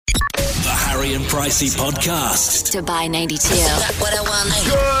Harry and Pricey podcast. Dubai 92. What I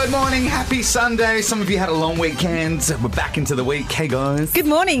want. Good morning, happy Sunday. Some of you had a long weekend. We're back into the week. Hey, guys. Good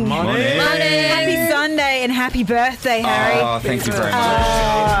morning. Morning. Happy Sunday and happy birthday, Harry. Oh, thank you very much.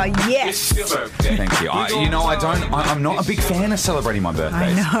 Oh, yes. Thank you. I'm not a big fan of celebrating my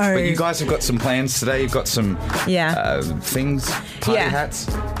birthdays. I know. But you guys have got some plans today. You've got some things, party hats.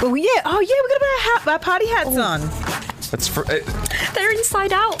 Well, yeah. Oh, yeah, we're going to put our party hats on. It's for, They're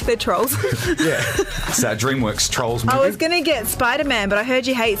inside out. They're trolls. yeah. It's that DreamWorks Trolls movie. I was going to get Spider-Man, but I heard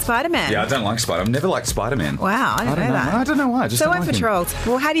you hate Spider-Man. Yeah, I don't like Spider. I've never liked Spider-Man. Wow, I didn't know that. I don't know why. I just So don't I went like for him. trolls.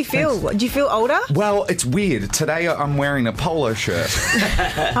 Well, how do you feel? Thanks. Do you feel older? Well, it's weird. Today I'm wearing a polo shirt.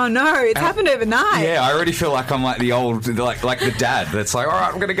 Oh, no. It's happened overnight. Yeah, I already feel like I'm like the old, like the dad that's like, all right,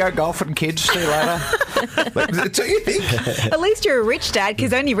 I'm going to go golfing, kids. See you later. Do you think? At least you're a rich dad,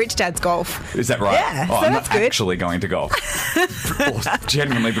 because only rich dads golf. Is that right? Yeah, so I'm that's not good. actually going to golf.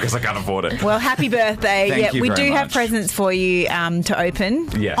 Genuinely, because I can't afford it. Well, happy birthday. Thank you we very do have much. presents for you to open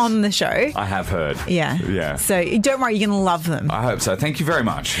Yes. on the show. I have heard. Yeah. Yeah. So don't worry, you're going to love them. I hope so. Thank you very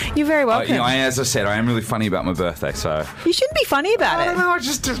much. You're very welcome. As I said, I am really funny about my birthday, so... You shouldn't be funny about I it. don't know, I'm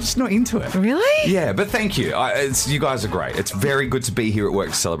just not into it. Really? Yeah, but thank you. You guys are great. It's very good to be here at work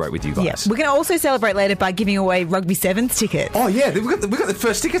to celebrate with you guys. Yeah. We're going to also celebrate later by giving away Rugby Sevens tickets. Oh, yeah, we've got the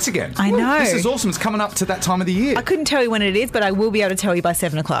first tickets again. I know. This is awesome. It's coming up to that time of the year. I couldn't tell you when it is, but I will be able to tell you by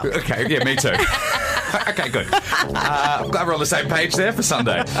 7 o'clock. Okay, yeah, me too. Okay, good. I'm glad we're on the same page there for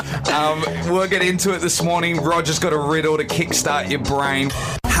Sunday. We'll get into it this morning. Roger's got a riddle to kickstart your brain.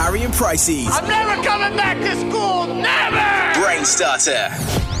 Harry and Pricey's I'm never coming back to school, never! Brain Starter.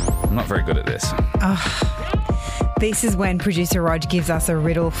 I'm not very good at this. This is when producer Rog gives us a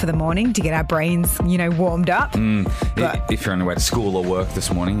riddle for the morning to get our brains, warmed up. But, If you're on your way to school or work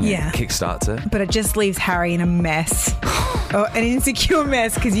this morning, Yeah. it kickstarts it. but it just leaves Harry in a mess. An insecure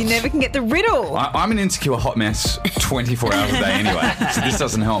mess, because you never can get the riddle. I'm an insecure hot mess 24 hours a day anyway, so this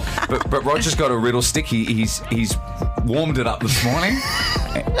doesn't help. But Roger's got a riddle stick. He's warmed it up this morning.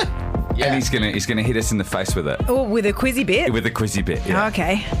 And he's gonna hit us in the face with it. Oh, with a quizzy bit? With a quizzy bit, yeah.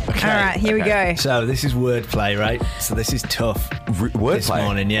 Okay. All right, here we go. So this is wordplay, right? So this is tough. Wordplay? This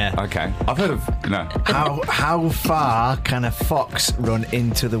morning, yeah. Okay. I've heard of... No. How far can a fox run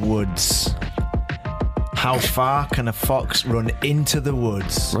into the woods? How far can a fox run into the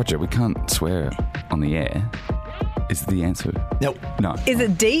woods? Roger, we can't swear on the air. Is the answer? Nope. No. Is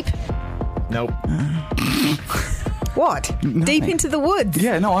it deep? Nope. What? Deep into the woods?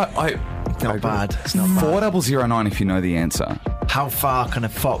 Yeah, no, I Not bad. It's not bad. 4009 if you know the answer. How far can a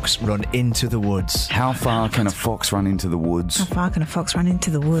fox run into the woods? How far can a fox run into the woods? How far can a fox run into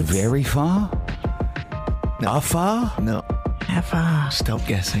the woods? Very far? Far? No. How far? Stop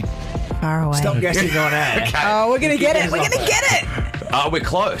guessing. Far away. Stop guessing on air. Oh, we're going to get it. We're going to get it. We're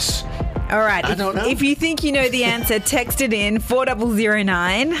close. All right. I don't know. If you think you know the answer, text it in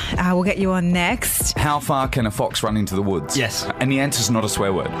 4009. We'll get you on next. How far can a fox run into the woods? Yes. And the answer's not a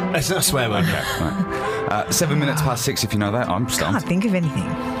swear word. It's not a swear word. Right. 7 minutes past 6 if you know that. I'm Can't stumped. think of anything.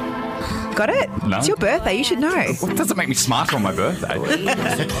 Got it? No. It's your birthday. You should know. Well, it doesn't make me smarter on my birthday.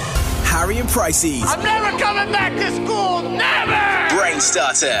 Harry and Pricey's I'm never coming back to school, never! Brain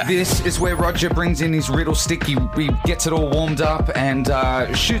Starter. This is where Roger brings in his riddle stick. He gets it all warmed up and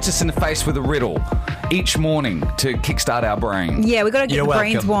shoots us in the face with a riddle each morning to kickstart our brain. Yeah, we've got to get You're the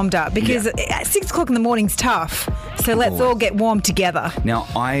brains welcome. warmed up because at 6 o'clock in the morning's tough. So let's all get warmed together. Now,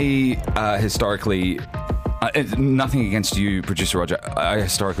 I historically... nothing against you, producer Roger. I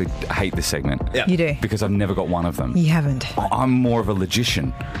historically hate this segment. Yeah. You do. Because I've never got one of them. You haven't. I'm more of a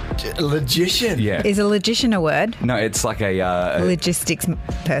logician. Logician. Yeah. Is a logician a word? No, it's like a Logistics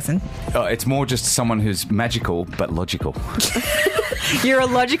person. it's more just someone who's magical but logical. You're a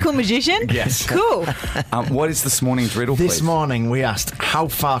logical magician? Yes. Cool. What is this morning's riddle, This please? morning we asked, how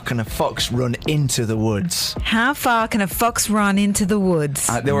far can a fox run into the woods? How far can a fox run into the woods?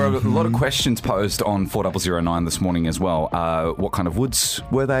 There were a lot of questions posed on 4009 this morning as well. What kind of woods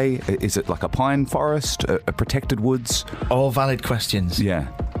were they? Is it like a pine forest, a protected woods? All valid questions, Yeah.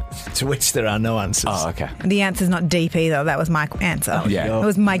 to which there are no answers. Oh, okay. The answer's not deep either. That was my answer. Yeah. That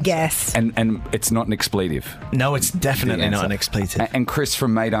was my guess. And it's not an expletive. No, it's definitely The not answer. an expletive. And Chris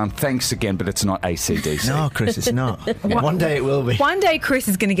from Maidan, thanks again, but it's not AC/DC. No, Chris, it's not. One day it will be. One day Chris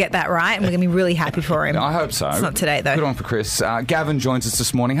is going to get that right and we're going to be really happy for him. I hope so. It's not today, though. Good on for Chris. Gavin joins us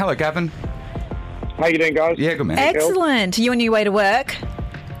this morning. Hello, Gavin. How you doing, guys? Yeah, good man. Excellent. You on your way to work?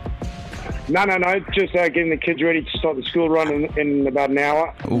 No. Just getting the kids ready to start the school run in about an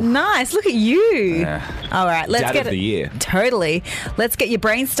hour. Nice. Look at you. Yeah. All right. Let's Dad get of the year. Totally. Let's get your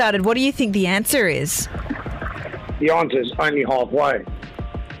brain started. What do you think the answer is? The answer's only halfway.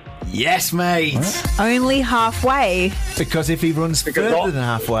 Yes, mate. Only halfway. Because if he runs further than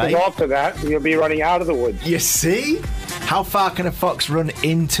halfway, Because after that, you'll be running out of the woods. you see? How far can a fox run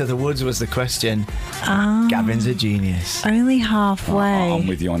into the woods was the question. Gavin's a genius. Only halfway. I'm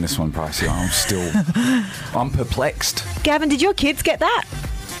with you on this one, Pricey. I'm perplexed. Gavin, did your kids get that?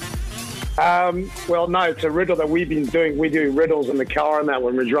 Well, no, it's a riddle that we've been doing. We do riddles in the car and that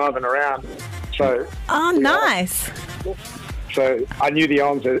when we're driving around. So, Oh, nice. so I knew the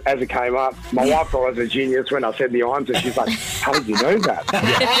answer as it came up. My wife thought I was a genius when I said the answer. She's like, "How did you know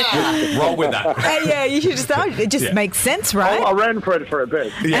that?" Roll with that. Yeah, you should just know. It just makes sense, right? I ran for it for a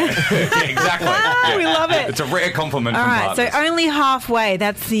bit. Yeah, exactly. Yeah. We love it. It's a rare compliment All from right, so partners. only halfway.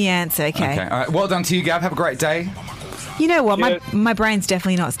 That's the answer. Okay. Okay, all right. Well done to you, Gav. Have a great day. You know what? Yeah. My brain's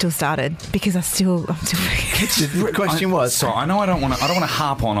definitely not still started because I'm still. The question was. So I know I don't want to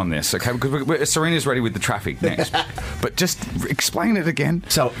harp on this, okay? Because Serena's ready with the traffic next, but just explain it again.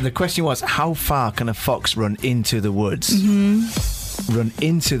 So the question was, how far can a fox run into the woods? Run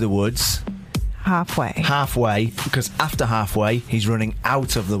into the woods halfway. halfway, because after halfway, he's running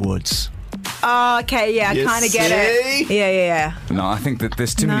out of the woods. Oh, okay, yeah, I You kind of get it. see? Yeah. No, I think that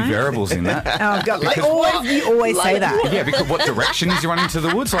there's too many variables in that. Oh God, you always say that. Yeah, because what direction is he running to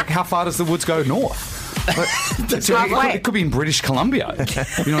the woods? Like, how far does the woods go north? halfway. It could be in British Columbia.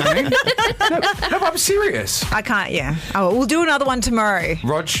 You know what I mean? No, but I'm serious. I can't. Yeah. Oh, we'll do another one tomorrow.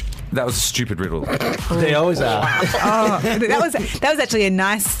 Rog, that was a stupid riddle. They always are. Oh, that was actually a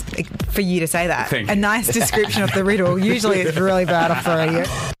nice for you to say that. Thank A you. nice description of the riddle. Usually it's really bad off for you.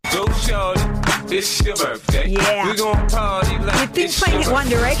 Don't shout it. It's your birthday. Yeah. We're gonna party like You'd think it's playing your it One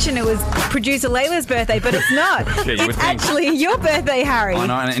Direction it was producer Layla's birthday, but it's not. Yeah, you would It's think. actually your birthday, Harry. I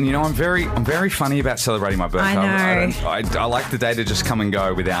know, and you know, I'm very funny about celebrating my birthday. I know. I like the day to just come and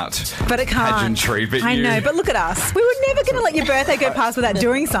go without But it can't. pageantry. But I you, know, but look at us. We were never going to let your birthday go past without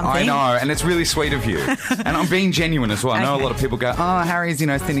doing something. I know, and it's really sweet of you. And I'm being genuine as well. I know Okay. a lot of people go, "Oh, Harry's,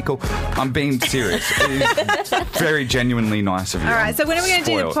 cynical." I'm being serious. It is very genuinely nice of you. All right, so when are we going to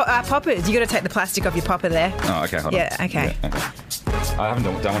do Spoiled. the poppers? You got to take the plastic off your popper there. Oh, okay, hold on. Yeah, okay. I haven't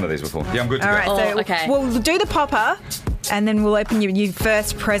done one of these before. Yeah, I'm good to All go. right, so okay. we'll do the popper, and then we'll open your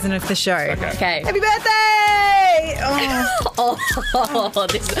first present of the show. Okay. Okay. Happy birthday! Oh. Oh,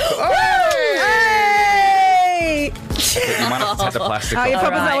 this. Hey! You might have to take the plastic Oh, your off.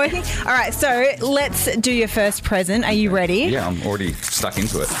 popper's not right. working? All right, so let's do your first present. Are you ready? Yeah, I'm already stuck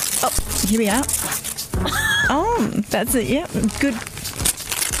into it. Oh, here we are. Oh, that's it. Yeah, good.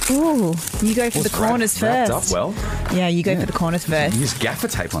 Ooh, you go for the corners wrapped first. up well. Yeah, you go for the corners first. Use gaffer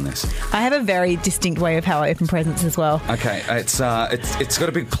tape on this. I have a very distinct way of how I open presents as well. Okay, it's got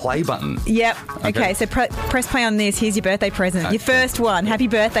a big play button. Yep. Okay, so press play on this. Here's your birthday present. Okay. Your first one. Happy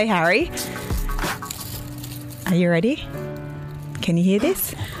birthday, Harry. Are you ready? Can you hear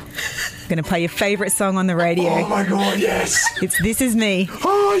this? I'm going to play your favourite song on the radio. Oh my god, yes! It's This Is Me.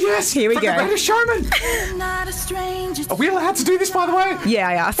 Oh yes! Here we From go. The Greatest Showman. Not a stranger Are we allowed to do this, by the way? Yeah,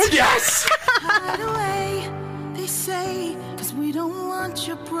 I asked. Yes! hide away, they say, 'cause we don't want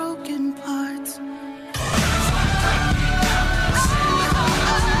your broken parts.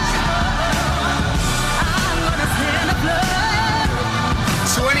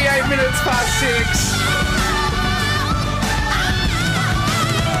 28 minutes past 6.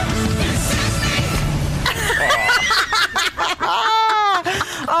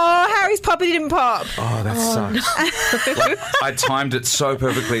 Oh, Harry's popper didn't pop. Oh, that sucks. Like, I timed it so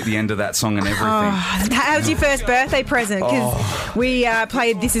perfectly at the end of that song and everything. How's your first birthday present? Because we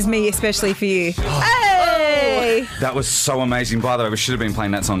played This Is Me especially for you. Hey! That was so amazing. By the way, we should have been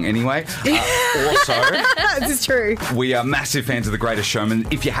playing that song anyway. Also, This is true. we are massive fans of The Greatest Showman.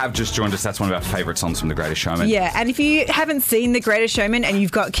 If you have just joined us, that's one of our favourite songs from The Greatest Showman. Yeah, and if you haven't seen The Greatest Showman and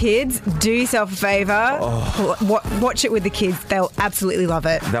you've got kids, do yourself a favour. Watch it with the kids. They'll absolutely love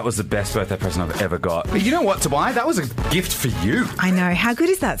it. That was the best birthday present I've ever got. But you know what, Tobias? That was a gift for you. I know. How good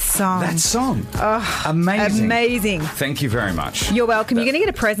is that song? That song. Amazing. Amazing. Thank you very much. You're welcome. You're going to get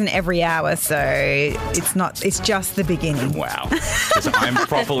a present every hour, so it's just the beginning. Wow. 'Cause I'm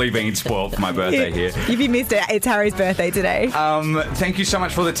properly being spoiled for my birthday here. If you missed it, it's Harry's birthday today. Thank you so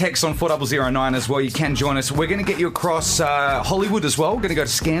much for the text on 4009 as well. You can join us. We're going to get you across Hollywood as well. We're going to go to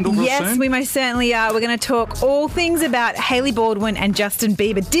Scandal real Yes, soon. we most certainly are. We're going to talk all things about Hailey Baldwin and Justin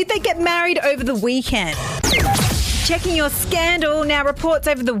Bieber. Did they get married over the weekend? Checking your scandal. Now, reports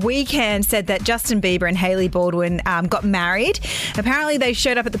over the weekend said that Justin Bieber and Hailey Baldwin got married. Apparently, they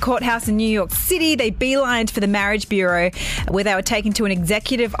showed up at the courthouse in New York City. They beelined for the Marriage Bureau, where they were taken to an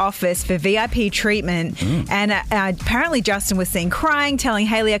executive office for VIP treatment. And apparently, Justin was seen crying, telling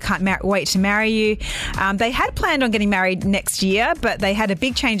Hailey, "I can't wait to marry you." They had planned on getting married next year, but they had a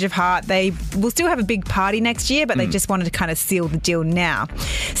big change of heart. They will still have a big party next year, but they just wanted to kind of seal the deal now.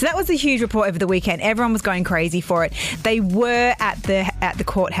 So that was a huge report over the weekend. Everyone was going crazy for it. They were at the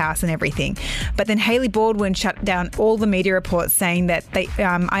courthouse and everything. But then Hailey Baldwin shut down all the media reports, saying that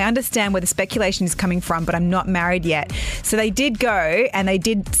I understand where the speculation is coming from, but I'm not married yet. So they did go and they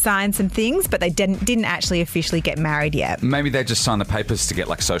did sign some things, but they didn't actually officially get married yet. Maybe they just signed the papers to get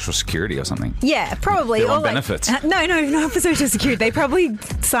like Social Security or something. Yeah, probably. They're on Or like- benefits. No, not for Social Security. They probably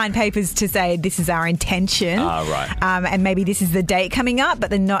signed papers to say this is our intention. Right. And maybe this is the date coming up, but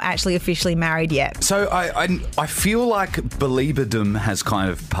they're not actually officially married yet. So I feel like Belieberdom has kind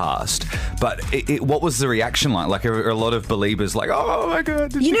of passed, but what was the reaction like? Like, are a lot of Beliebers like, oh my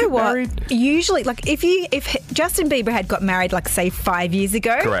God, did You know get what? married? Usually, like if Justin Bieber had got married, like say 5 years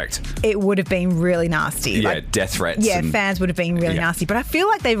ago, Correct. it would have been really nasty. Yeah, Like, death threats. yeah, and- fans would have been really Yeah. nasty. But I feel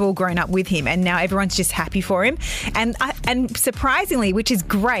like they've all grown up with him, and now everyone's just happy for him. And surprisingly, which is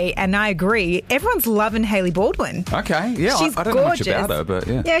great, and I agree, everyone's loving Hailey Baldwin. Okay, yeah, She's I don't gorgeous. know much about her, but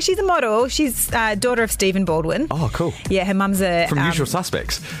yeah. Yeah, she's a model. She's daughter of Stephen Baldwin. Oh, cool. Yeah, her mum's a... From Usual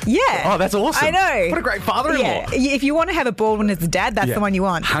Suspects. Yeah. Oh, that's awesome. I know. What a great father-in-law. Yeah. If you want to have a Baldwin as a dad, that's Yeah. the one you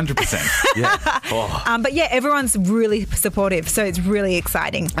want. 100%. Yeah. Oh. But yeah, everyone's really supportive, so it's really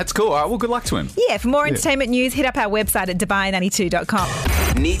exciting. That's cool. All right, well, good luck to him. Yeah, for more entertainment news, hit up our website at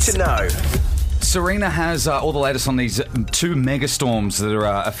Dubai92.com. Need to know. Serena has all the latest on these two megastorms that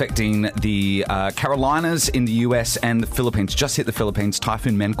are affecting the Carolinas in the US and the Philippines. Just hit the Philippines,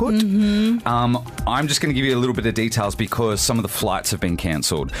 Typhoon Mangkhut. I'm just going to give you a little bit of details because some of the flights have been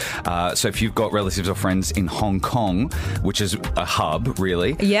cancelled. So if you've got relatives or friends in Hong Kong, which is a hub,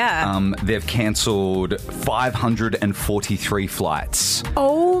 really, they've cancelled 543 flights.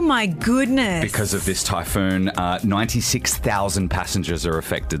 Oh my goodness. Because of this typhoon, 96,000 passengers are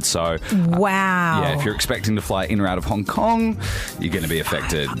affected. So, Wow. yeah, if you're expecting to fly in or out of Hong Kong, you're going to be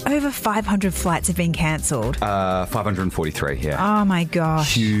affected. Over 500 flights have been cancelled. 543, yeah. Oh my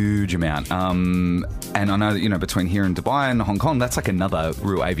gosh. Huge amount. And I know that, between here and Dubai and Hong Kong, that's like another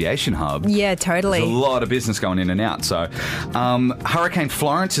real aviation hub. Yeah, totally. There's a lot of business going in and out. So, Hurricane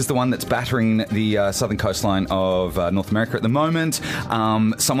Florence is the one that's battering the southern coastline of North America at the moment.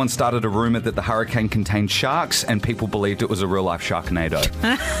 Someone started a rumour that the hurricane contained sharks, and people believed it was a real-life Sharknado.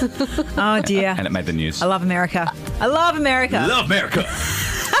 Oh dear. And it made the news. I love America. I love America. Love America.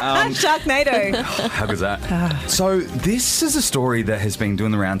 Sharknado. How good's that? So this is a story that has been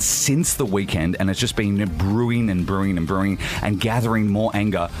doing the rounds since the weekend, and it's just been brewing and brewing and brewing and gathering more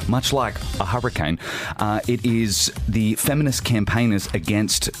anger, much like a hurricane. It is the feminist campaigners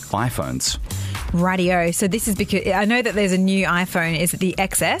against iPhones. Radio. So this is because I know that there's a new iPhone. Is it the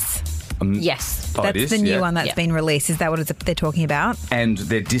XS? Yes. Oh, That's it is? the new Yeah. one that's been released. Is that what they're talking about? And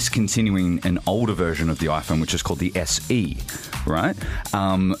they're discontinuing an older version of the iPhone, which is called the SE, right?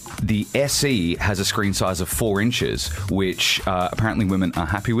 The SE has a screen size of 4 inches, which apparently women are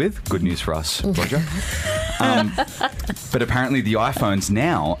happy with. Good news for us, Roger. But apparently the iPhones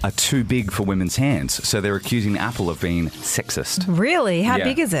now are too big for women's hands, so they're accusing Apple of being sexist. Really? How Yeah.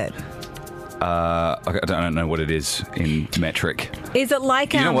 big is it? I don't know what it is in metric. Is it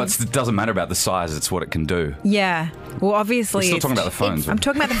like You know what? It doesn't matter about the size, it's what it can do. Yeah. Well, obviously, We're still talking about the phones. I'm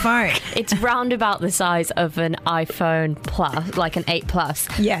talking about the phone. It's round about the size of an iPhone Plus, like an 8 Plus.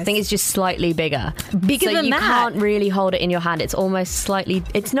 Yes. I think it's just slightly bigger. Bigger so than you that? can't really hold it in your hand. It's almost slightly...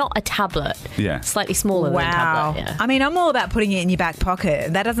 It's not a tablet. Yeah. Slightly smaller than a Wow. tablet. Yeah. I mean, I'm all about putting it in your back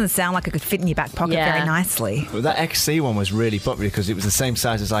pocket. That doesn't sound like it could fit in your back pocket Yeah. very nicely. Well, that XC one was really popular because it was the same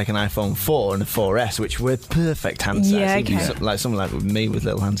size as like an iPhone 4 and a 4S, which were perfect hand size. Yeah, Even okay. like someone like me with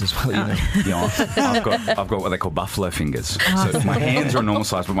little hands as well, you know. Yeah, I've got what they call buffalo fingers. So my hands are a normal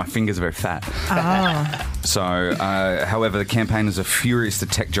size, but my fingers are very fat. So, however, the campaigners are furious that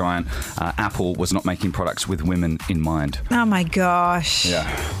tech giant Apple was not making products with women in mind. Oh my gosh. Yeah.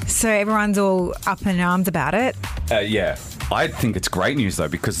 So everyone's all up in arms about it. Yeah. I think it's great news though,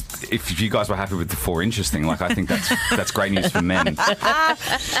 because if you guys were happy with the 4 inches thing, like I think that's great news for men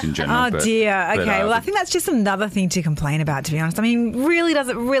in general. Oh dear. Okay. Well, I think that's just another thing to complain about, to be honest. I mean, really, does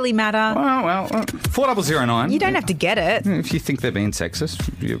it really matter? Well, 4009. You don't have to get it. If you think they're being sexist,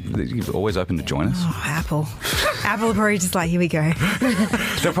 you're always open to join us. Oh, Apple. Apple are probably just like, here we go.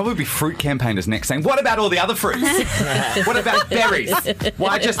 There'll probably be fruit campaigners next saying, what about all the other fruits? What about berries?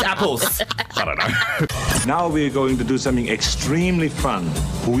 Why just apples? I don't know. Now we're going to do something extremely fun.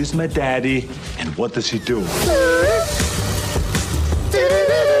 Who is my daddy and what does he do?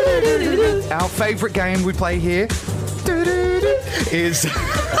 Our favourite game we play here is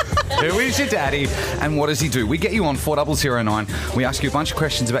Who is your daddy and what does he do? We get you on 4009. We ask you a bunch of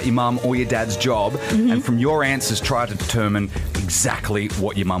questions about your mum or your dad's job, and from your answers try to determine exactly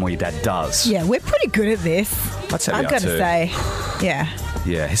what your mum or your dad does. Yeah, we're pretty good at this. I'd say we I've are got to too. say. Yeah.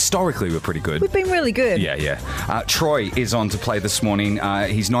 Yeah, historically we're pretty good. We've been really good. Yeah. Troy is on to play this morning.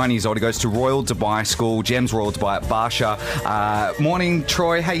 He's 9 years old. He goes to Royal Dubai School, GEMS Royal Dubai at Barsha. Morning,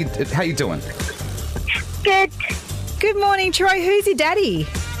 Troy. How you doing? Good. Good morning, Troy. Who's your daddy?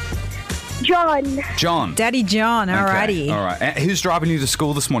 John. Daddy John. Alrighty. Okay, all right. Who's driving you to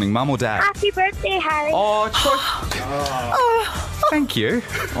school this morning, mum or dad? Happy birthday, Harry. Oh, Troy. Thank you.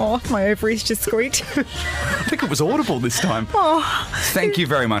 Oh, my ovaries just squeaked. I think it was audible this time. Oh. Thank you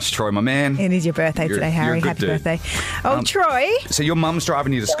very much, Troy, my man. It is your birthday today, Harry. You're a Happy good dude. birthday. Oh, Troy. So your mum's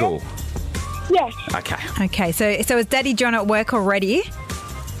driving you to school? Yes. Okay. So is Daddy John at work already?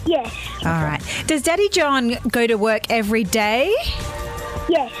 Yes. All right. Does Daddy John go to work every day?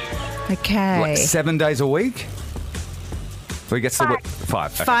 Yes. Okay. Like 7 days a week? Or he gets to work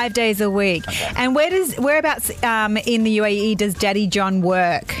 5. Okay. 5 days a week. And whereabouts in the UAE does Daddy John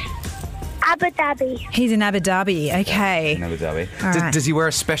work? Abu Dhabi. He's in Abu Dhabi. Okay. In Abu Dhabi. All right. Does he wear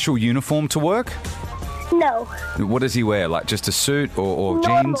a special uniform to work? No. What does he wear? Like just a suit or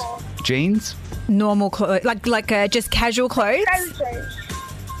Normal. jeans? Normal clothes, like just casual clothes.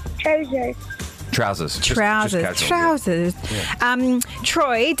 Trousers. Just casual, Trousers. Yeah.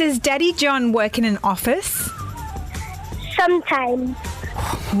 Troy, does Daddy John work in an office? Sometimes.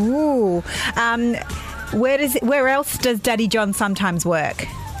 Ooh. Where else does Daddy John sometimes work?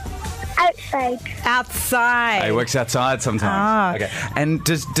 Outside. He works outside sometimes. Okay. And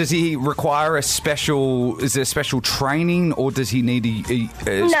does he require is there special training or does he need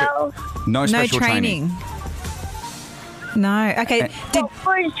No. No special training. No. Okay.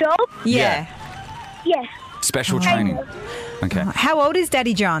 For his job? Yeah. Yes. Special training. Okay. How old is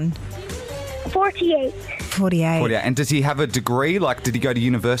Daddy John? 48. 48. And does he have a degree? Like, did he go to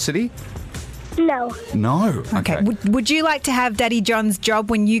university? No. No. Okay. Would you like to have Daddy John's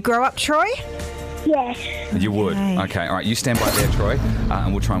job when you grow up, Troy? Yes. You would? Okay. All right. You stand by there, Troy,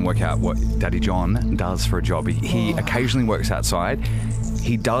 and we'll try and work out what Daddy John does for a job. He occasionally works outside.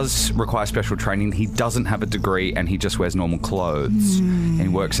 He does require special training. He doesn't have a degree, and he just wears normal clothes. And he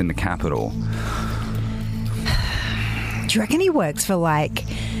works in the capital. Do you reckon he works for like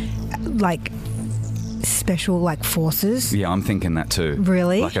special forces? Yeah, I'm thinking that too.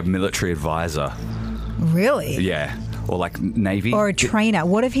 Really? Like a military advisor. Really? Yeah. Or like Navy. Or a trainer.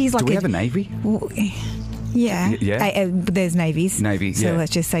 What if he's like Do we have a Navy? Yeah. Yeah. There's navies. Navy, So yeah.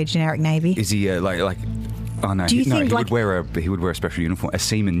 let's just say generic Navy. Is he like? Oh no! Do you think, he like- would wear a special uniform, a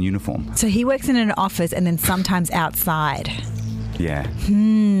seaman uniform. So he works in an office and then sometimes outside. Yeah.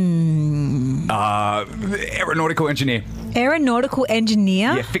 Aeronautical engineer. Aeronautical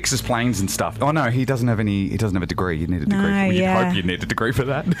engineer? Yeah, fixes planes and stuff. Oh no, he doesn't have a degree. You need a degree. No, Well, you'd yeah. hope you'd need a degree for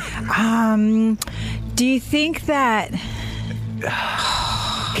that. Do you think that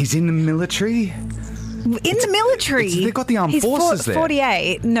He's in the military. in the military they've got the armed he's forces there.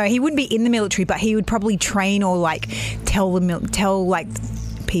 48? No, he wouldn't be in the military, but he would probably train or tell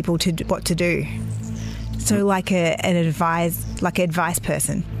people what to do. So an advice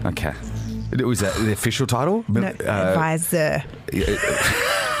person. Okay. Was that the official title? No, advisor. Okay,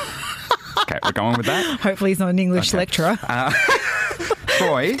 we're going with that. Hopefully he's not an English lecturer.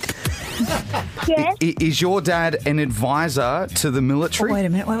 Troy, Yes. is your dad an advisor to the military? Wait a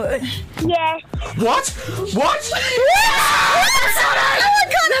minute. Wait. Yes. What? What? Is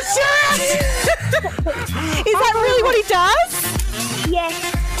that really what he does? Yes.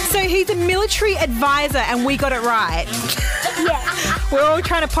 So he's a military advisor and we got it right. Yes. We're all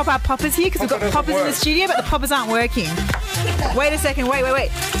trying to pop our poppers here because we've got poppers in the studio, but the poppers aren't working. Wait a second. Wait.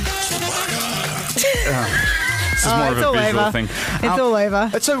 This is more of it's a all visual over. thing. It's all over.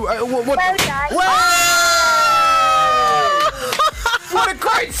 So, what? Well done. What a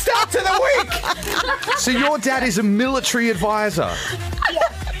great start to the week! So your dad is a military advisor.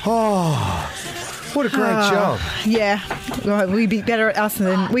 Oh, what a great job! Yeah. Well, we'd be better at us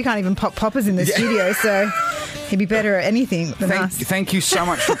than we can't even pop poppers in the studio, so he'd be better at anything than us. Thank you so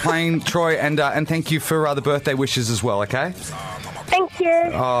much for playing, Troy, and thank you for the birthday wishes as well. Okay. Thank you.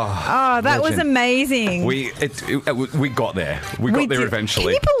 Oh, that was legend. amazing. We got there. We got there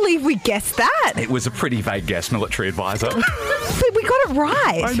eventually. Can you believe we guessed that? It was a pretty vague guess, military advisor. But we got it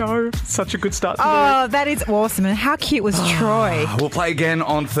right. I know. Such a good start to the week. Oh, that is awesome. And how cute was Troy? We'll play again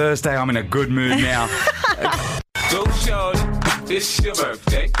on Thursday. I'm in a good mood now. Go, shorty. It's your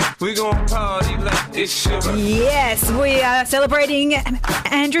birthday. We gon' party like it's your birthday. Yes, we are celebrating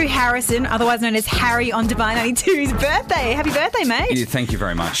Andrew Harrison, otherwise known as Harry on Divine 92's birthday. Happy birthday, mate. Yeah, thank you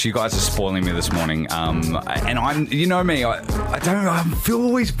very much. You guys are spoiling me this morning. And I'm, you know me, I feel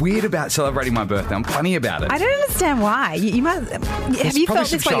always weird about celebrating my birthday. I'm funny about it. I don't understand why. You must. Have you felt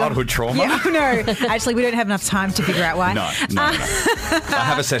this way? Childhood trauma. Yeah, no. Actually, we don't have enough time to figure out why. No. I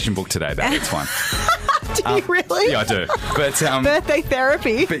have a session booked today, though. It's fine. Do you really? Yeah, I do. But birthday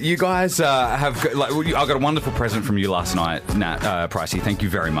therapy. But you guys have I got a wonderful present from you last night, Nat Pricey. Thank you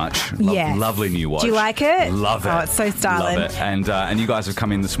very much. Yes. Lovely new watch. Do you like it? Love it. Oh, it's so styling. Love it. And you guys have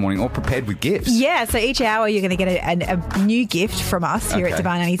come in this morning all prepared with gifts. Yeah. So each hour you're going to get a new gift from us here at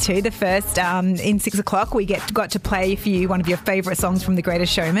Divine 92. The first in 6 o'clock we got to play for you one of your favourite songs from The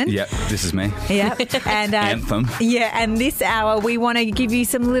Greatest Showman. Yep. This is me. Yep. And Anthem. Yeah. And this hour we want to give you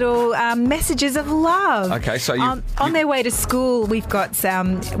some little messages of love. Okay, so on their way to school, we've got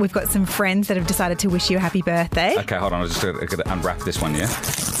some friends that have decided to wish you a happy birthday. Okay, hold on. I'm just going to unwrap this one, yeah?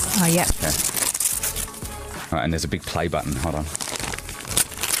 Oh, yeah. Okay. All right, and there's a big play button. Hold on.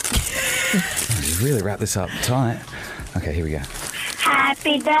 Just really wrap this up tight. Okay, here we go.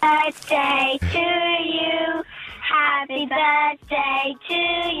 Happy birthday to you. Happy birthday to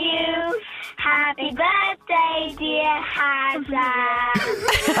you. Happy birthday, dear Hazza.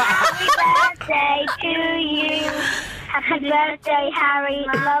 Happy birthday to you. Happy birthday, Harry.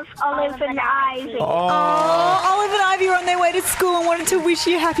 Love, Olive and Ivy. Oh, Olive and Ivy are on their way to school and wanted to wish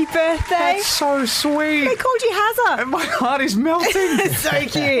you happy birthday. That's so sweet. They called you Hazza. And my heart is melting. So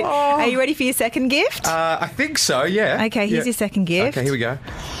cute. Are you ready for your second gift? I think so, yeah. Okay, here's your second gift. Okay, here we go.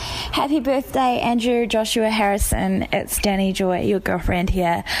 Happy birthday, Andrew Joshua Harrison. It's Danny Joy, your girlfriend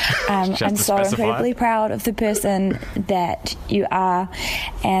here. I'm so incredibly proud of the person that you are,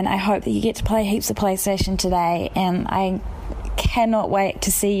 and I hope that you get to play heaps of PlayStation today, and I cannot wait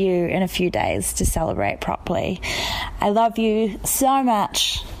to see you in a few days to celebrate properly. I love you so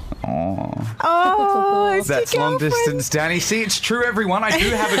much. Oh, it's that's your long girlfriend. distance, Danny. See, it's true, everyone. I do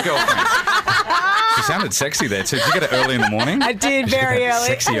have a girlfriend. She sounded sexy there too. Did you get it early in the morning? I did, very early.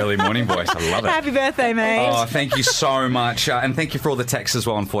 Sexy early morning voice. I love it. Happy birthday, mate. Oh, thank you so much. And thank you for all the texts as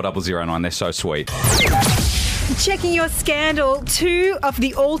well on 4009. They're so sweet. Checking your scandal, two of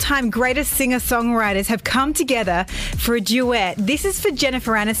the all-time greatest singer-songwriters have come together for a duet. This is for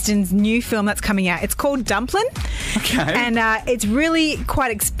Jennifer Aniston's new film that's coming out. It's called Dumplin'. Okay. And it's really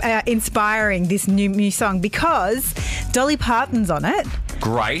quite inspiring, this new song, because Dolly Parton's on it.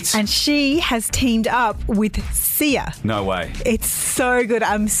 Great. And she has teamed up with Sia. No way. It's so good.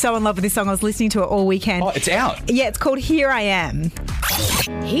 I'm so in love with this song. I was listening to it all weekend. Oh, it's out. Yeah, it's called Here I Am.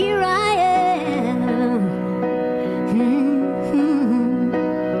 Here I am.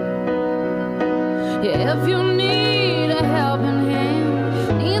 Yeah, if you need a helping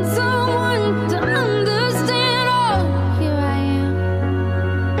hand, need someone to understand. Oh, here I am.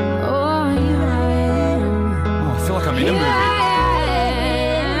 Oh, here I am. Oh, I feel like I'm in a movie.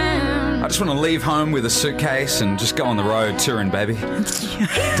 I I just want to leave home with a suitcase and just go on the road touring, baby.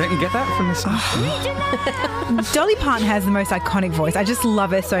 Don't you get that from this song? Dolly Parton has the most iconic voice. I just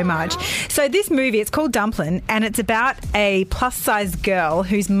love her so much. So this movie, it's called Dumplin', and it's about a plus-sized girl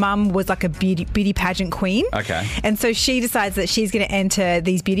whose mum was like a beauty pageant queen. Okay. And so she decides that she's going to enter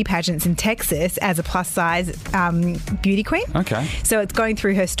these beauty pageants in Texas as a plus-size beauty queen. Okay. So it's going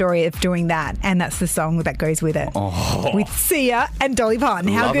through her story of doing that, and that's the song that goes with it. Oh. With Sia and Dolly Parton.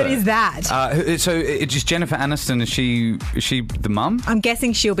 How Love good it. is that? So it's just Jennifer Aniston. Is she the mum? I'm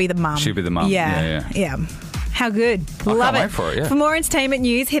guessing she'll be the mum. She'll be the mum. Yeah. How good. I Love can't it. wait for it, yeah. For more entertainment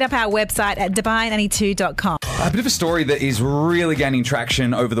news, hit up our website at divine92.com. A bit of a story that is really gaining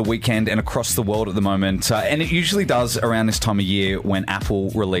traction over the weekend and across the world at the moment. And it usually does around this time of year when Apple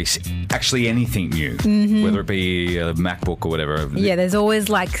release actually anything new, whether it be a MacBook or whatever. Yeah, there's always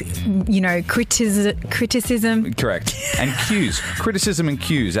criticism. Correct. And criticism and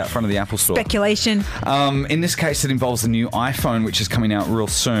cues out front of the Apple Store. Speculation. In this case, it involves the new iPhone, which is coming out real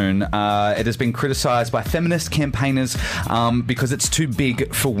soon. It has been criticised by feminist campaigners because it's too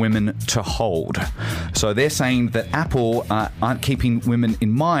big for women to hold. So they're saying that Apple aren't keeping women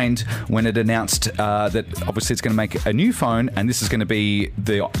in mind when it announced that obviously it's going to make a new phone, and this is going to be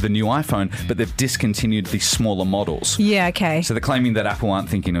the new iPhone, but they've discontinued the smaller models. Yeah, okay. So they're claiming that Apple aren't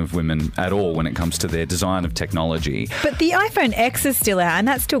thinking of women at all when it comes to their design of technology. But the iPhone X is still out, and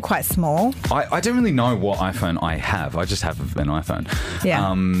that's still quite small. I don't really know what iPhone I have. I just have an iPhone.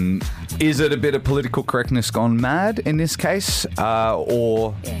 Yeah. Is it a bit of political correctness gone mad in this case?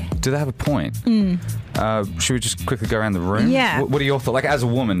 Or do they have a point? Should we just quickly go around the room? Yeah. What are your thoughts? Like, as a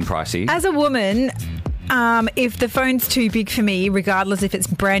woman, Pricey? As a woman, if the phone's too big for me, regardless if it's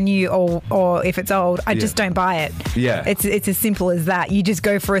brand new or if it's old, I just don't buy it. Yeah. It's as simple as that. You just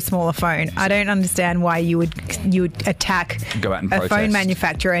go for a smaller phone. I don't understand why you would attack Go out and a protest. phone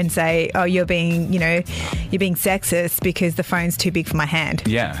manufacturer and say, "Oh, you're being sexist because the phone's too big for my hand."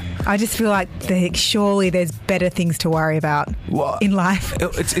 Yeah. I just feel like surely there's better things to worry about in life.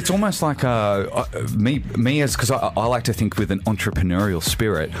 It's almost like me as, because I like to think with an entrepreneurial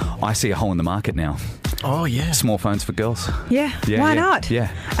spirit. I see a hole in the market now. Oh yeah, small phones for girls. Yeah, why not?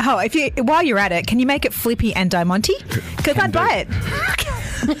 Yeah. Oh, while you're at it, can you make it flippy and diamante? Because I'd buy it.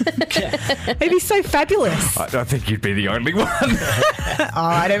 It'd be so fabulous. I think you'd be the only one.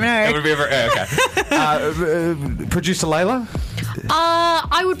 I don't know. It would be okay. Producer Layla?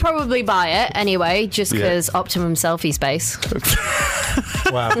 I would probably buy it anyway, just because optimum selfie space.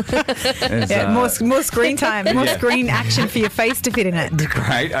 Wow. More screen time, more screen action for your face to fit in it.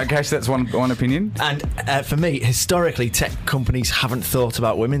 Great. Okay, so that's one opinion. And for me, historically, tech companies haven't thought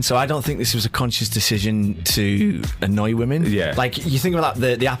about women, so I don't think this was a conscious decision to annoy women. Yeah. Like, you think about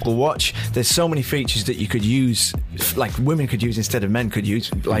the Apple Watch, there's so many features that you could use, like women could use instead of men could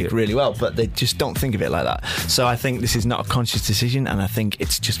use, really well, but they just don't think of it like that. So I think this is not a conscious decision, and I think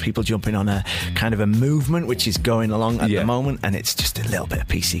it's just people jumping on a kind of a movement which is going along at the moment, and it's just a little bit of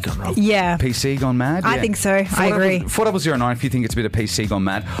PC gone wrong. Yeah. PC gone mad? I think so. I agree. 4009 if you think it's a bit of PC gone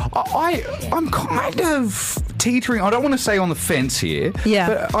mad. I'm kind of teetering. I don't want to say on the fence here.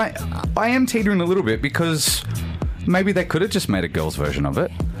 Yeah. But I am teetering a little bit because maybe they could have just made a girl's version of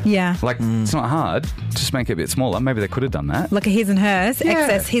it. Yeah. Like, it's not hard. Just make it a bit smaller. Maybe they could have done that. Like a his and hers. Yeah.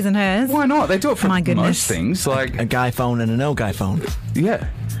 Excess his and hers. Why not? They do it for most things. Like a guy phone and a no guy phone. Yeah.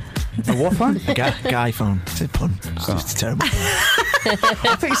 A what phone? A guy phone. It's a pun. It's just terrible. I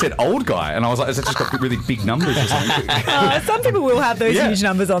thought you said old guy, and I was like, has it just got really big numbers or something? Some people will have those huge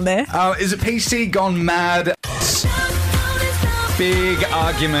numbers on there. Is it PC gone mad? Big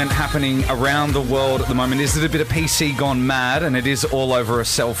argument happening around the world at the moment. Is it a bit of PC gone mad? And it is all over a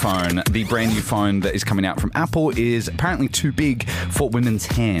cell phone. The brand new phone that is coming out from Apple is apparently too big for women's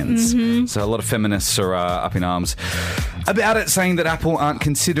hands. Mm-hmm. So a lot of feminists are up in arms about it, saying that Apple aren't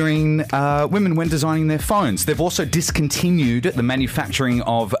considering women when designing their phones. They've also discontinued the manufacturing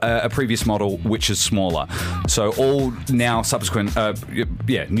of a previous model, which is smaller. So all now subsequent,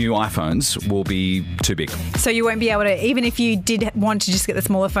 new iPhones will be too big. So you won't be able to, even if you did want to just get the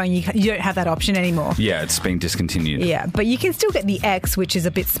smaller phone, you don't have that option anymore. Yeah, it's been discontinued. Yeah, but you can still get the X, which is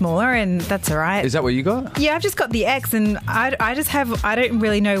a bit smaller, and that's all right. Is that what you got? Yeah, I've just got the X, and I don't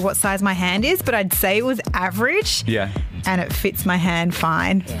really know what size my hand is, but I'd say it was average. Yeah. And it fits my hand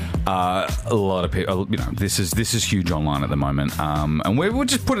fine. A lot of people, this is huge online at the moment. And we'll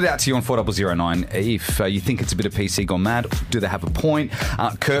just put it out to you on 4009 if you think it's a bit of PC gone mad. Do they have a point?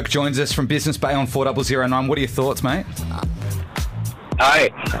 Kirk joins us from Business Bay on 4009. What are your thoughts, mate? Hi.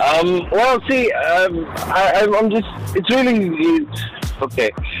 Well, see, I'm just, it's really,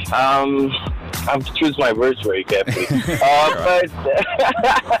 okay. I have to choose my words very carefully.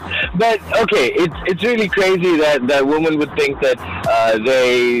 But okay, it's really crazy that women would think that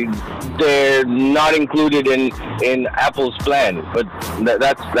they're not included in Apple's plan, but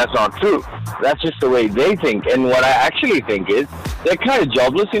that's not true. That's just the way they think. And what I actually think is they're kind of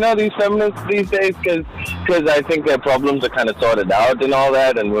jobless, these feminists these days, because I think their problems are kind of sorted out and all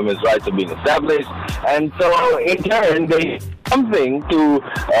that, and women's rights are being established, and so in turn they something to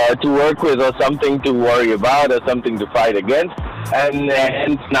work with, or something to worry about, or something to fight against, and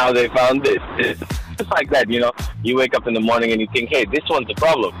hence now they found this. It's like that, you wake up in the morning and you think, hey, this one's a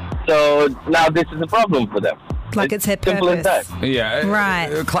problem, so now this is a problem for them. Like it's her simple purpose. as that. Yeah,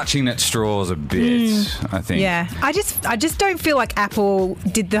 right. Clutching at straws a bit, I think. Yeah, I just don't feel like Apple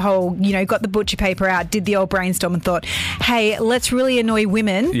did the whole, got the butcher paper out, did the old brainstorm and thought, hey, let's really annoy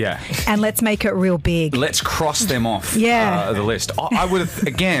women. Yeah. And let's make it real big. Let's cross them off the list. I would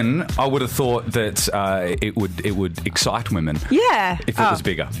have thought that it would excite women. Yeah. If it was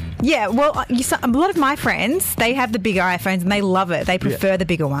bigger. Yeah, well, a lot of my friends, they have the bigger iPhones and they love it. They prefer the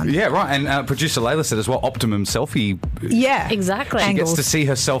bigger one. Yeah, right. And producer Layla said as well, optimum selfie. Yeah, exactly. She gets to see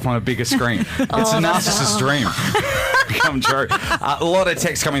herself on a bigger screen. It's a narcissist's dream come true. A lot of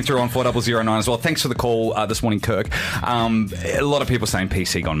text coming through on 4009 as well. Thanks for the call this morning, Kirk. A lot of people saying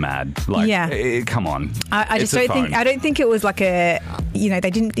PC gone mad. Come on. I just don't think it was like they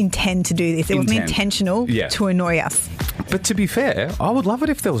didn't intend to do this. It wasn't intentional to annoy us. But to be fair, I would love it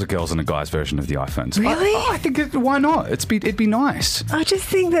if there was a girls and a guys version of the iPhones. Really? I think why not? It'd be nice. I just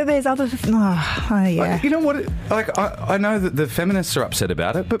think that there's other. Yeah. You know what? I know that the feminists are upset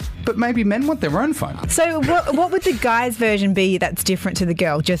about it, but maybe men want their own phone. So what would the guy's version be that's different to the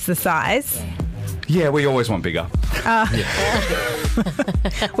girl? Just the size? Yeah, we always want bigger.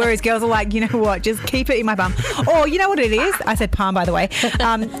 Whereas girls are like, you know what, just keep it in my bum. Or you know what it is? I said palm, by the way.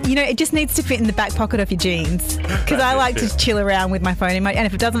 It just needs to fit in the back pocket of your jeans. Because I like to chill around with my phone in my, and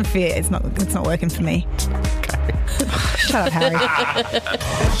if it doesn't fit, it's not working for me. Shut up, Harry.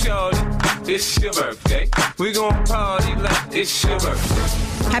 Shorty, it's your birthday. We gon' party like it's your birthday.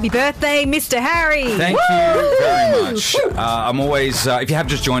 Happy birthday, Mr. Harry. Thank you very much. I'm always, if you have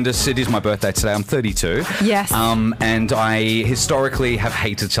just joined us, it is my birthday today. I'm 32. Yes. And I historically have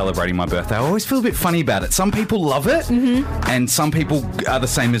hated celebrating my birthday. I always feel a bit funny about it. Some people love it, and some people are the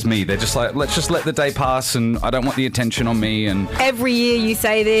same as me. They're just like, let's just let the day pass, and I don't want the attention on me. And every year you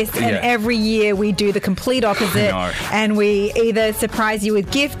say this, and every year we do the complete opposite. And we either surprise you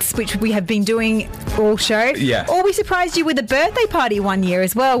with gifts, which we have been doing all show, or we surprised you with a birthday party one year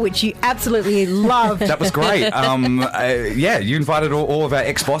as well, which you absolutely loved. That was great. You invited all of our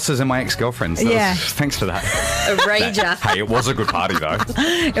ex-bosses and my ex-girlfriends. Thanks for that. A rager. Hey, it was a good party though.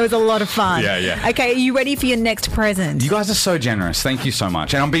 It was a lot of fun. Yeah. Okay, are you ready for your next present? You guys are so generous. Thank you so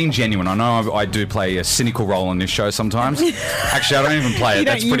much. And I'm being genuine. I know I do play a cynical role on this show sometimes. Actually, I don't even play it.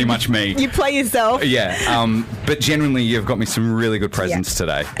 That's pretty much me. You play yourself. Yeah. But genuinely, you've got me some really good presents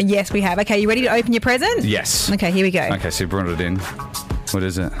today. Yes, we have. Okay, you ready to open your present? Yes. Okay, here we go. Okay, so you brought it in. What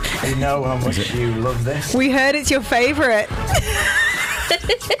is it? You know how much you love this. We heard it's your favourite.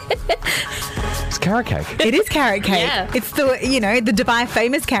 It's carrot cake. It is carrot cake. Yeah. It's the Dubai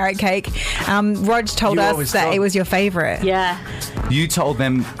famous carrot cake. Rog told us that it was your favourite. Yeah. You told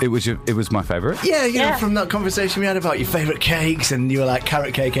them it was my favourite? Yeah, you know, from that conversation we had about your favourite cakes, and you were like,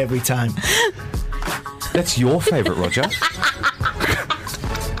 carrot cake every time. That's your favourite, Roger.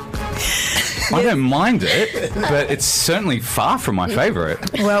 I don't mind it, but it's certainly far from my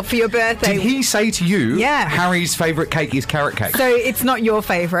favourite. Well, for your birthday... Did he say to you, Harry's favourite cake is carrot cake? So it's not your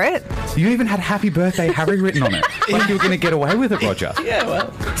favourite? You even had Happy Birthday Harry written on it. Like you were going to get away with it, Roger. Yeah,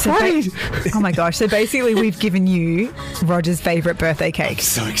 well... Oh my gosh, so basically we've given you Roger's favourite birthday cake. I'm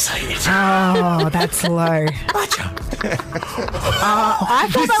so excited. Oh, that's low. Roger. I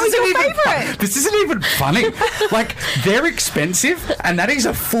thought that was your favourite. This isn't even funny. Like, they're expensive, and that is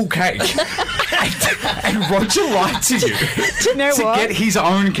a full cake. And Roger lied to you, you know to get his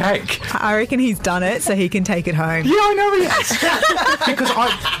own cake. I reckon he's done it so he can take it home. Yeah, I know he has. Because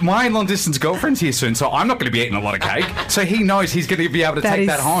my long-distance girlfriend's here soon, so I'm not going to be eating a lot of cake. So he knows he's going to be able to take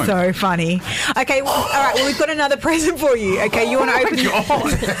that home. That is so funny. Okay, well, all right, well, we've got another present for you. Okay, you want to open it?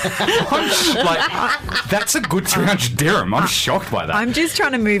 That's a good 300 dirham. I'm shocked by that. I'm just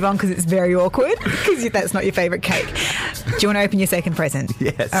trying to move on because it's very awkward because that's not your favourite cake. Do you want to open your second present?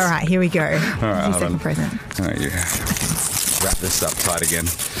 Yes. All right, here we go. All right, your second present. All right, you wrap this up tight again.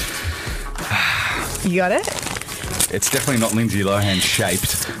 You got it? It's definitely not Lindsay Lohan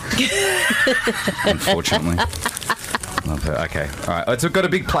shaped. Unfortunately. Okay, all right. It's got a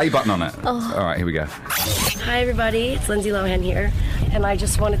big play button on it. Oh. All right, here we go. Hi, everybody. It's Lindsay Lohan here. And I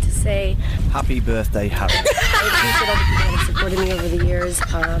just wanted to say... Happy birthday, Harry. I appreciate all the people that have supported me over the years.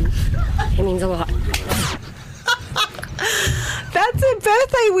 It means a lot. That's a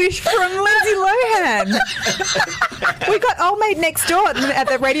birthday wish from Lindsay Lohan. We got Old Maid next door at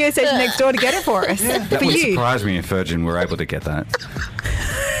the radio station next door to get it for us. That for would you. surprise me if Virgin were able to get that.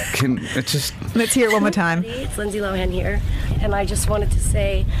 Let's hear it one more time. It's Lindsay Lohan here. And I just wanted to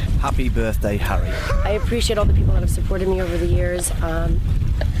say... Happy birthday, Harry. I appreciate all the people that have supported me over the years.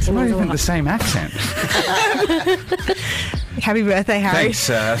 It's not even the same accent. Happy birthday, Harry. Thanks.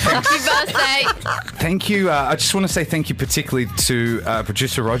 Happy birthday. Thank you. I just want to say thank you particularly to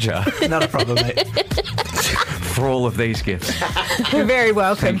producer Roger. Not a problem, mate. For all of these gifts. You're very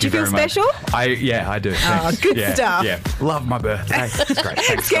welcome. Do you feel special? I do. Oh, good stuff. Yeah, love my birthday. It's great.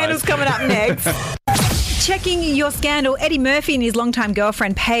 Thanks, Scandal's coming up next. Checking your scandal, Eddie Murphy and his longtime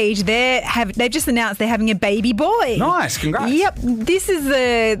girlfriend Paige, they've just announced they're having a baby boy. Nice, congrats. Yep, this is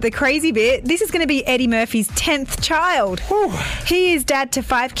the crazy bit. This is going to be Eddie Murphy's 10th child. Whew. He is dad to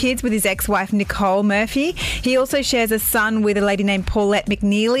 5 kids with his ex-wife Nicole Murphy. He also shares a son with a lady named Paulette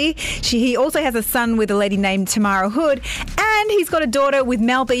McNeely. He also has a son with a lady named Tamara Hood, and he's got a daughter with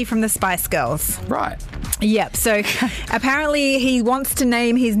Mel B from the Spice Girls. Right. Yep. So apparently he wants to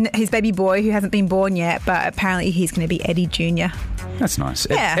name his baby boy, who hasn't been born yet, but apparently he's going to be Eddie Jr. That's nice.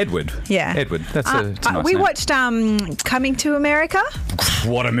 Yeah. Edward. Yeah. Edward. It's a nice we name. watched Coming to America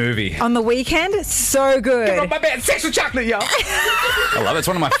What a movie. on the weekend. So good. My bad. Sex with chocolate, y'all. I love it. It's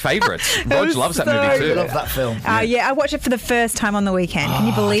one of my favourites. Rog loves that movie too. I love that film. Yeah, I watched it for the first time on the weekend. Can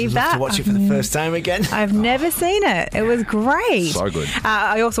you believe that? To watch it for the first time again. I've never seen it. It was great. So good.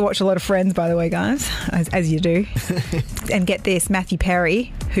 I also watched a lot of Friends, by the way, guys, as you do. And get this, Matthew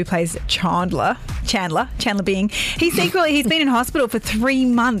Perry, who plays Chandler Bing, he's been in hospital for 3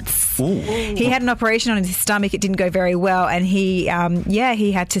 months. Ooh. He had an operation on his stomach. It didn't go very well, and he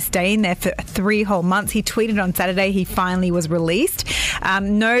had to stay in there for 3 whole months. He tweeted on Saturday he finally was released.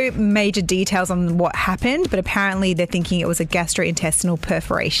 No major details on what happened, but apparently they're thinking it was a gastrointestinal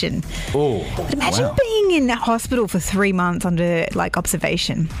perforation. Oh, but imagine being in hospital for 3 months under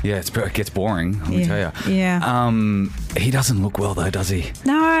observation. Yeah, it gets boring, let me tell you. Yeah. He doesn't look well though, does he?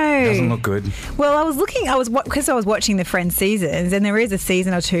 No. He doesn't look good. Well, because I was watching the Friends seasons, and there is a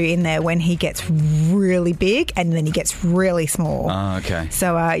season or two in there when he gets really big and then he gets really small. Oh, okay.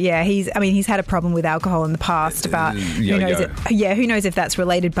 So he's had a problem with alcohol in the past, but who knows if that's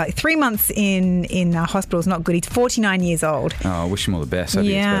related. But 3 months in hospital is not good. He's 49 years old. Oh, I wish him all the best. I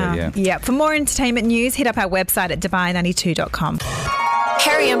think it's better, yeah. For more entertainment news, hit up our website at Dubai92.com.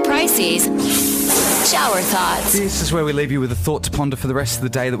 Harry and Pricey's Shower Thoughts. This is where we leave you with a thought to ponder for the rest of the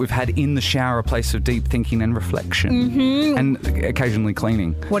day that we've had in the shower, a place of deep thinking and reflection. Mm-hmm. And occasionally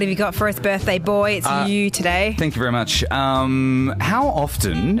cleaning. What have you got for us, birthday boy? It's you today. Thank you very much. How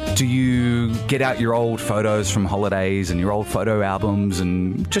often do you get out your old photos from holidays and your old photo albums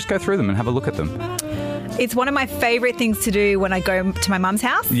and just go through them and have a look at them? It's one of my favourite things to do when I go to my mum's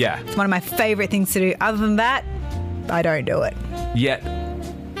house. Yeah. It's one of my favourite things to do. Other than that, I don't do it. Yet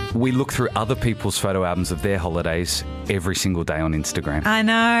we look through other people's photo albums of their holidays every single day on Instagram. I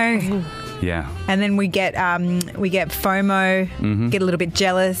know. Yeah. And then we get FOMO, get a little bit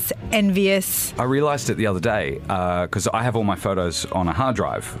jealous, envious. I realised it the other day because I have all my photos on a hard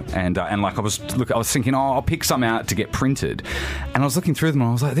drive, and I was thinking, I'll pick some out to get printed, and I was looking through them and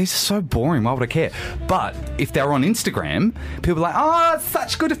I was like, these are so boring. Why would I care? But if they're on Instagram, people are like,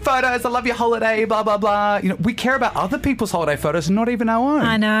 such good photos. I love your holiday. Blah blah blah. We care about other people's holiday photos and not even our own.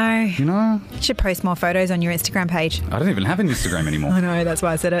 I know. You should post more photos on your Instagram page. I don't even have an Instagram anymore. I know. That's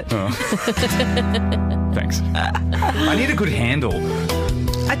why I said it. Oh. Thanks. I need a good handle.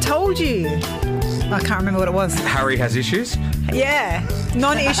 I told you. I can't remember what it was. Harry has issues? Yeah.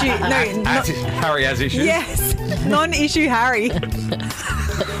 Non-issue. Harry has issues? Yes. Non-issue Harry.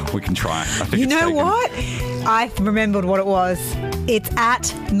 We can try. I think you know what? I remembered what it was. It's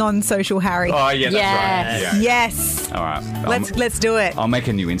at non-social Harry. Oh, yeah, that's right. Yeah. Yes. All right. Let's do it. I'll make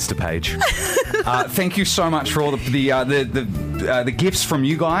a new Insta page. Thank you so much for all the gifts from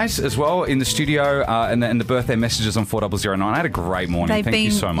you guys as well in the studio and the birthday messages on 4009. I had a great morning. Thank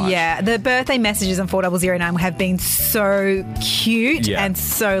you so much. Yeah, the birthday messages on 4009 have been so cute and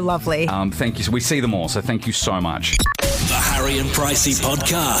so lovely. Thank you. We see them all, so thank you so much. The Harry and Pricey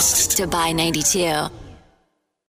Podcast. Dubai 92.